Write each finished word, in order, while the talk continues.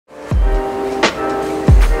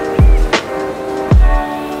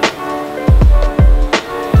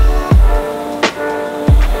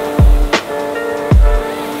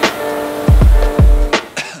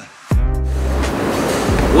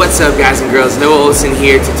guys and girls? Noah Ohlsen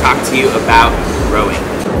here to talk to you about rowing.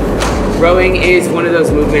 Rowing is one of those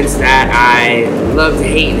movements that I love to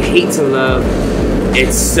hate and hate to love.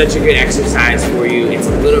 It's such a good exercise for you. It's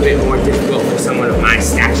a little bit more difficult for someone of my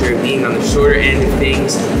stature, being on the shorter end of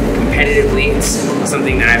things. Competitively, it's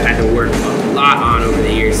something that I've had to work a lot on over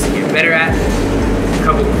the years to get better at. A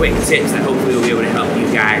couple quick tips that hopefully will be able to help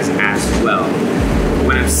you guys as well.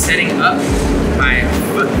 When I'm setting up my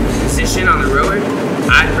foot position on the rower,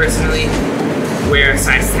 I personally wear a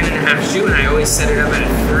size 10.5 shoe and I always set it up at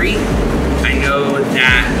a 3. I know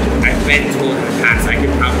that I've been told in the past I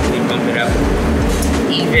could probably bump it up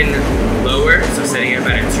even lower, so setting it up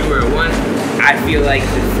at a 2 or a 1. I feel like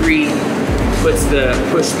the 3 puts the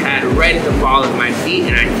push pad right at the ball of my feet,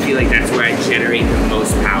 and I feel like that's where I generate the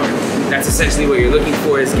most power. That's essentially what you're looking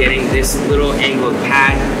for, is getting this little angled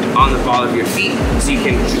pad on the ball of your feet so you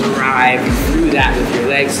can drive through that with your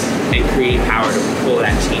legs and create power to pull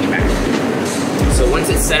that chain back. So once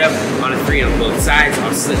it's set up on a 3 on both sides,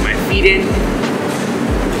 I'll slip my feet in,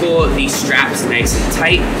 pull these straps nice and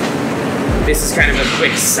tight. This is kind of a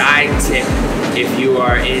quick side tip. If you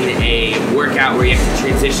are in a workout where you have to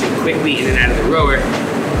transition quickly in and out of the rower,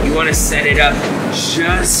 you want to set it up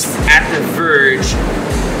just at the verge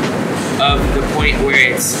of the point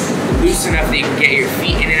where it's loose enough that you can get your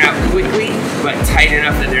feet in and out quickly, but tight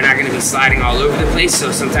enough that they're not going to be sliding all over the place.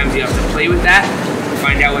 So sometimes you have to play with that,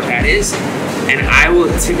 find out what that is. And I will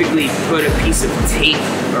typically put a piece of tape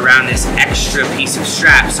around this extra piece of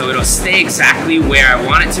strap so it'll stay exactly where I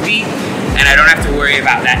want it to be, and I don't have to worry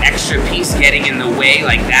about that extra piece getting in the way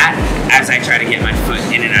like that as I try to get my foot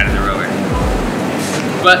in and out of the rower.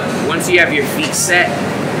 But once you have your feet set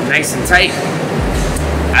nice and tight,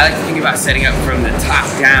 I like to think about setting up from the top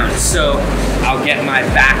down. So I'll get my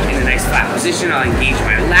back in a nice flat position, I'll engage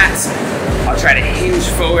my lats, I'll try to hinge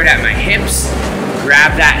forward at my hips,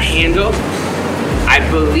 grab that handle. I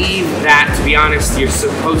believe that, to be honest, you're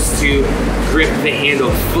supposed to grip the handle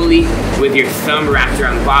fully with your thumb wrapped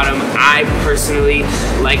around the bottom. I personally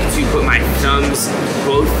like to put my thumbs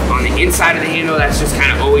both on the inside of the handle. That's just kind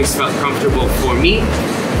of always felt comfortable for me.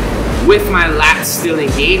 With my lats still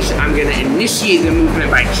engaged, I'm gonna initiate the movement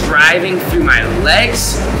by driving through my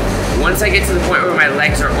legs. Once I get to the point where my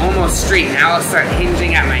legs are almost straight, now I'll start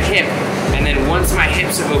hinging at my hip. And then once my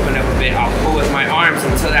hips have opened up a bit, I'll pull with my arms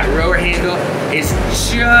until that rower handle is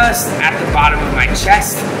just at the bottom of my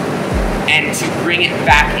chest. And to bring it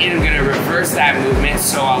back in, I'm gonna reverse that movement.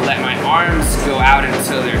 So I'll let my arms go out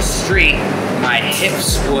until they're straight. My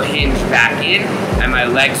hips will hinge back in and my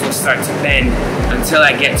legs will start to bend until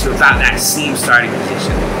I get to about that seam starting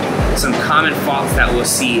position. Some common faults that we'll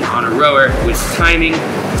see on a rower with timing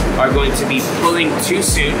are going to be pulling too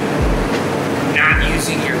soon, not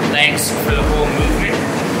using your legs for the whole movement.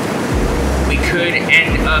 We could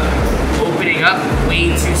end up opening up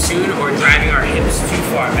way too soon or driving our hips too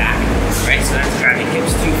far back, right? So that's driving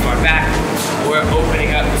hips too far back or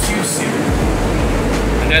opening up too soon.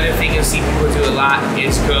 Another thing you'll see people do a lot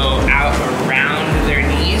is go out around their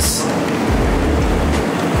knees.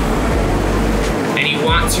 And you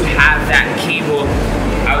want to have that cable.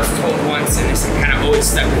 I was told once, and this kind of always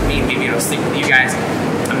stuck with me, maybe it'll stick with you guys.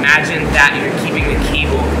 Imagine that you're keeping the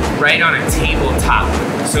cable right on a tabletop.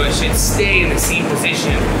 So it should stay in the same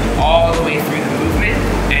position all the way through the movement,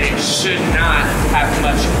 and it should not have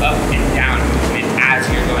much up and down movement as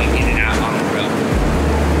you're going in and out on the rope.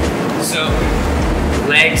 So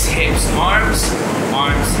legs, hips, arms,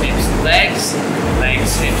 arms, hips, legs,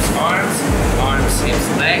 legs, hips, arms, arms, hips,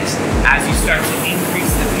 legs. As you start to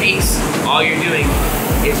increase the pace, all you're doing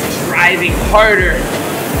is driving harder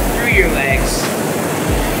through your legs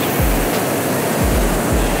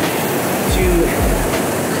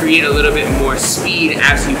to create a little bit more speed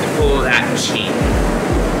as you pull that chain.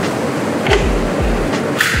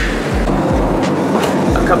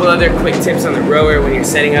 A couple other quick tips on the rower when you're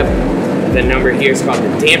setting up. The number here is called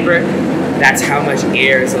the damper. That's how much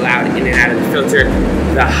air is allowed in and out of the filter.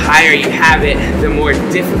 The higher you have it, the more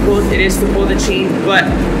difficult it is to pull the chain, but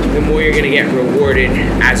the more you're gonna get rewarded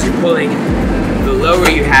as you're pulling. The lower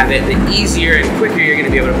you have it, the easier and quicker you're gonna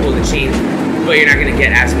be able to pull the chain, but you're not gonna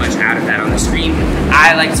get as much out of that on the screen.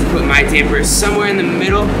 I like to put my damper somewhere in the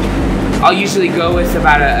middle. I'll usually go with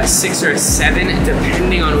about a 6 or a 7,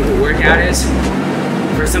 depending on what the workout is.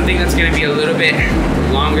 For something that's gonna be a little bit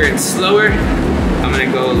longer and slower, I'm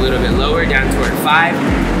gonna go a little bit lower, down toward 5.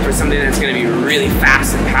 For something that's gonna be really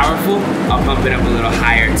fast and powerful, I'll bump it up a little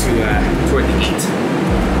higher to toward the 8.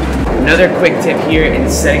 Another quick tip here in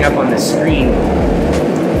setting up on the screen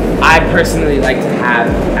I personally like to have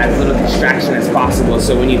as little distraction as possible.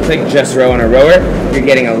 So when you click just row on a rower, you're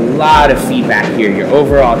getting a lot of feedback here. Your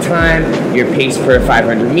overall time, your pace per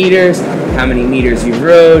 500 meters, how many meters you've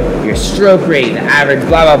rowed, your stroke rate, the average,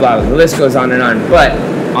 blah, blah, blah. The list goes on and on. But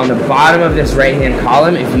on the bottom of this right-hand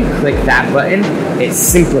column, if you click that button, it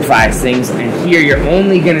simplifies things. And here you're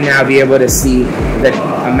only gonna now be able to see the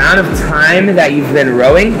amount of time that you've been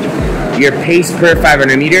rowing, your pace per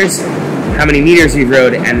 500 meters, how many meters you've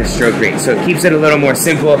rowed, and the stroke rate. So it keeps it a little more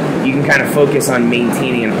simple. You can kind of focus on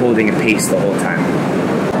maintaining and holding a pace the whole time.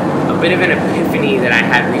 A bit of an epiphany that I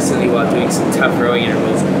had recently while doing some tough rowing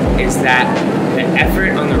intervals is that the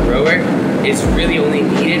effort on the rower is really only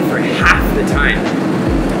needed for half the time.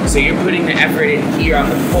 So you're putting the effort in here on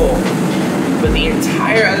the pole, but the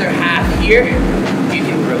entire other half here, you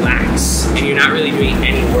can relax, and you're not really doing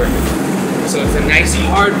any work. So it's a nice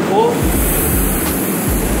hard pull,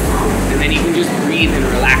 and then you can just breathe and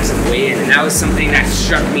relax and weigh in. And that was something that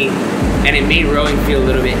struck me, and it made rowing feel a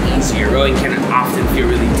little bit easier. Rowing can often feel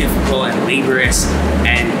really difficult and laborious,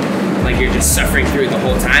 and like you're just suffering through it the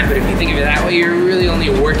whole time. But if you think of it that way, you're really only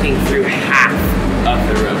working through half of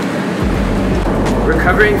the row.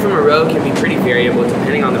 Recovering from a row can be pretty variable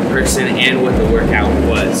depending on the person and what the workout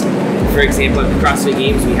was. For example, at the CrossFit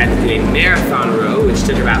Games, we had to do a marathon row, which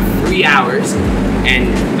took about 3 hours, and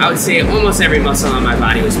I would say almost every muscle on my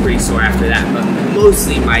body was pretty sore after that, but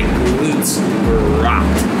mostly my glutes were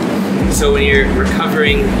rocked. So when you're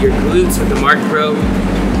recovering your glutes with the marked row,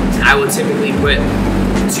 I will typically put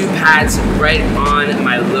 2 pads right on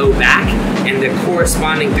my low back, and the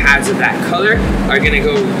corresponding pads of that color are gonna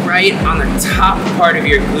go right on the top part of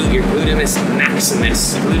your glute, your gluteus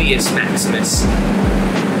maximus.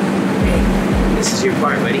 Hey, this is your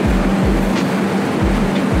part, buddy.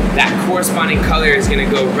 That corresponding color is gonna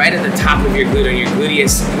go right at the top of your glute, on your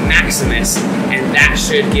gluteus maximus, and that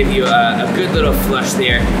should give you a good little flush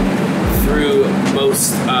there through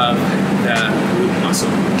most of the glute muscle.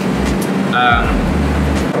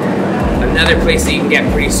 Another place that you can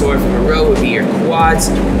get pretty sore from a row would be your quads.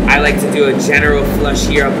 I like to do a general flush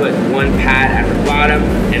here. I'll put 1 pad at the bottom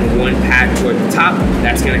and 1 pad toward the top.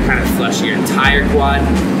 That's gonna kind of flush your entire quad.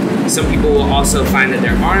 Some people will also find that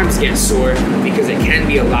their arms get sore because it can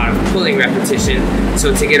be a lot of pulling repetition.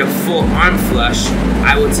 So to get a full arm flush,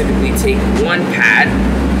 I will typically take 1 pad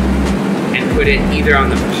and put it either on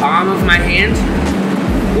the palm of my hand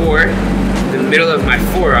or the middle of my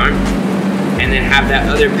forearm, and then have that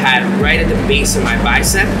other pad right at the base of my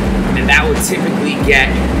bicep, and that will typically get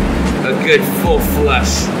a good full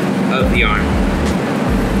flush of the arm.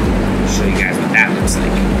 I'll show you guys what that looks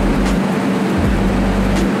like.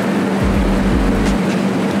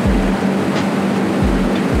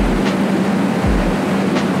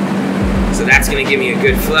 So that's gonna give me a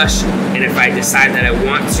good flush, and if I decide that I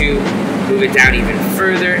want to move it down even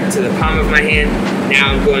further to the palm of my hand,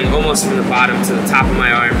 now I'm going almost from the bottom to the top of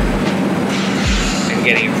my arm,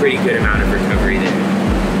 getting a pretty good amount of recovery there.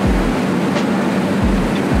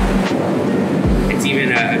 It's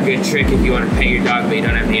even a good trick if you want to pet your dog but you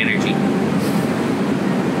don't have the energy.